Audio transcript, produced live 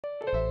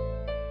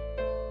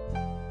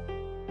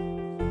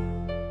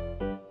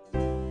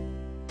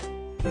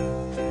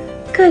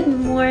Good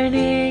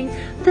morning.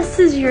 This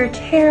is your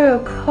tarot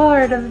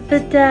card of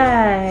the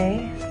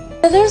day.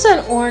 There's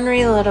an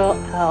ornery little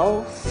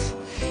elf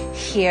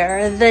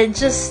here that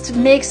just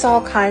makes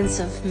all kinds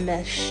of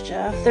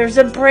mischief. There's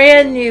a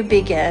brand new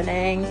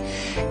beginning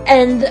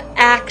and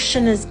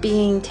action is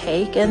being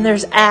taken.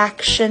 There's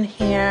action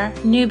here,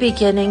 new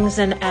beginnings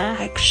and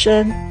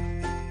action.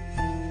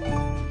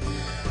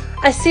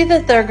 I see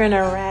that they're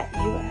gonna rat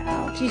you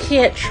out. You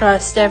can't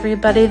trust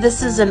everybody.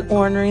 This is an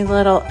ornery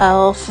little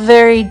elf,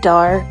 very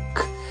dark,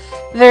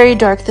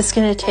 that's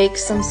gonna take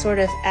some sort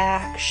of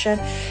action.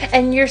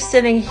 And you're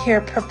sitting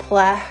here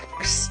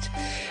perplexed,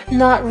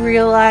 not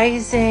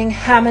realizing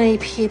how many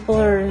people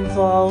are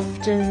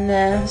involved in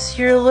this.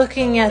 You're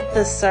looking at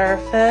the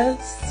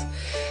surface,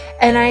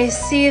 and I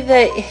see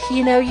that,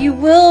 you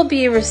will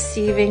be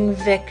receiving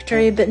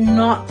victory, but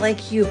not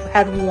like you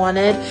had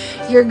wanted.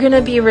 You're going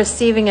to be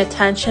receiving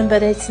attention,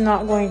 but it's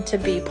not going to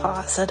be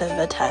positive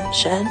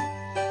attention.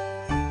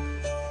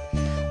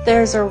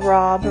 There's a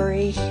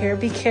robbery here.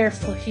 Be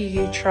careful who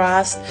you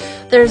trust.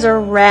 There's a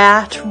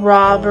rat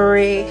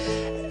robbery.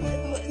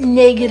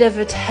 Negative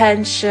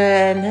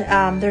attention,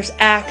 there's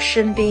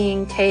action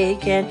being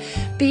taken.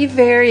 Be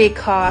very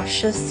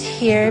cautious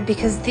here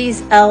because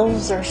these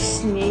elves are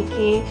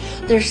sneaky.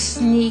 They're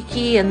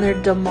sneaky and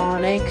they're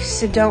demonic,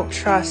 so don't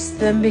trust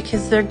them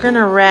because they're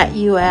gonna rat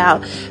you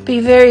out. Be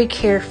very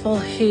careful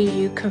who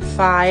you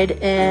confide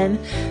in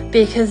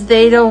because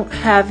they don't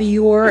have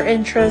your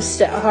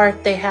interest at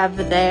heart, they have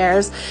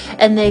theirs,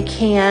 and they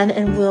can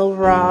and will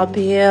rob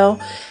you.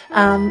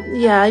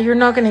 You're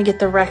not going to get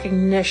the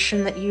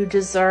recognition that you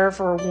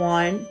deserve or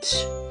want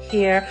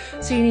here,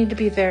 so you need to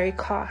be very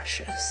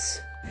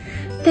cautious.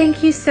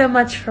 Thank you so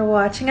much for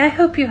watching. I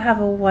hope you have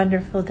a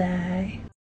wonderful day.